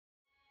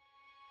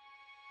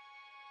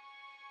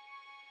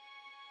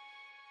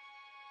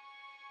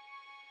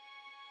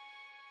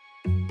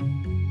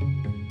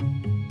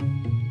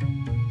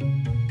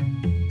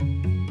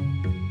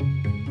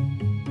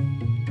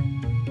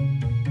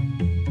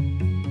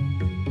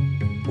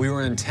We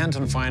were intent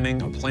on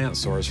finding a plant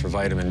source for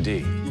vitamin D,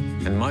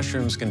 and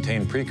mushrooms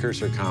contain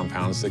precursor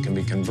compounds that can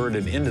be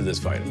converted into this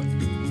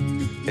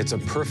vitamin. It's a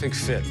perfect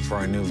fit for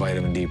our new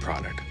vitamin D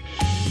product.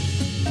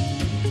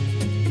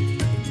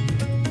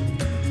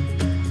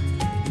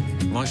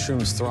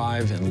 Mushrooms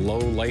thrive in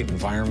low-light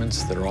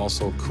environments that are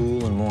also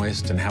cool and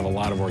moist and have a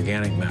lot of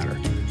organic matter,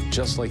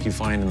 just like you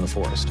find in the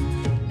forest.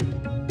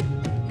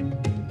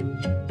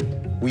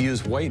 We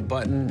use white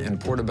button and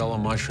portobello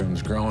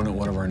mushrooms grown at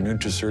one of our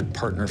NutriCert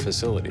partner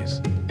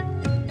facilities.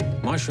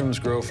 Mushrooms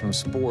grow from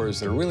spores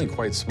that are really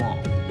quite small.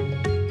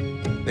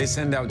 They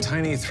send out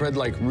tiny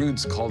thread-like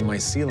roots called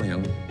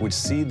mycelium, which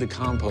seed the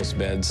compost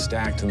beds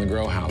stacked in the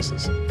grow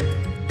houses.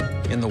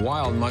 In the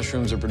wild,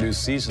 mushrooms are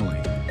produced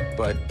seasonally,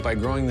 but by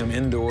growing them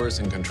indoors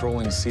and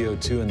controlling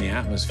CO2 in the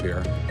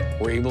atmosphere,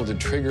 we're able to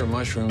trigger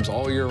mushrooms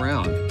all year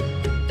round.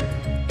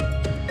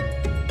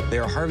 They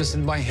are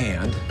harvested by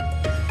hand,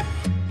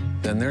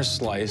 then they're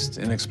sliced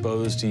and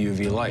exposed to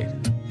UV light.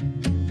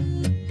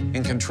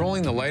 In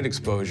controlling the light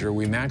exposure,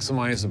 we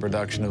maximize the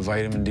production of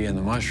vitamin D in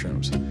the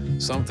mushrooms,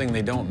 something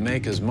they don't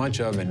make as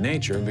much of in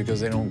nature because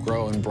they don't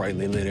grow in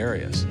brightly lit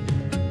areas.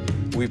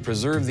 We've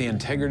preserved the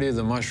integrity of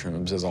the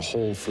mushrooms as a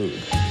whole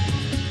food.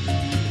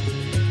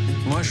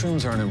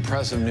 Mushrooms are an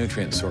impressive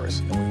nutrient source,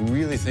 and we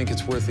really think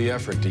it's worth the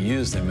effort to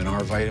use them in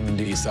our vitamin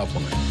D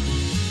supplement.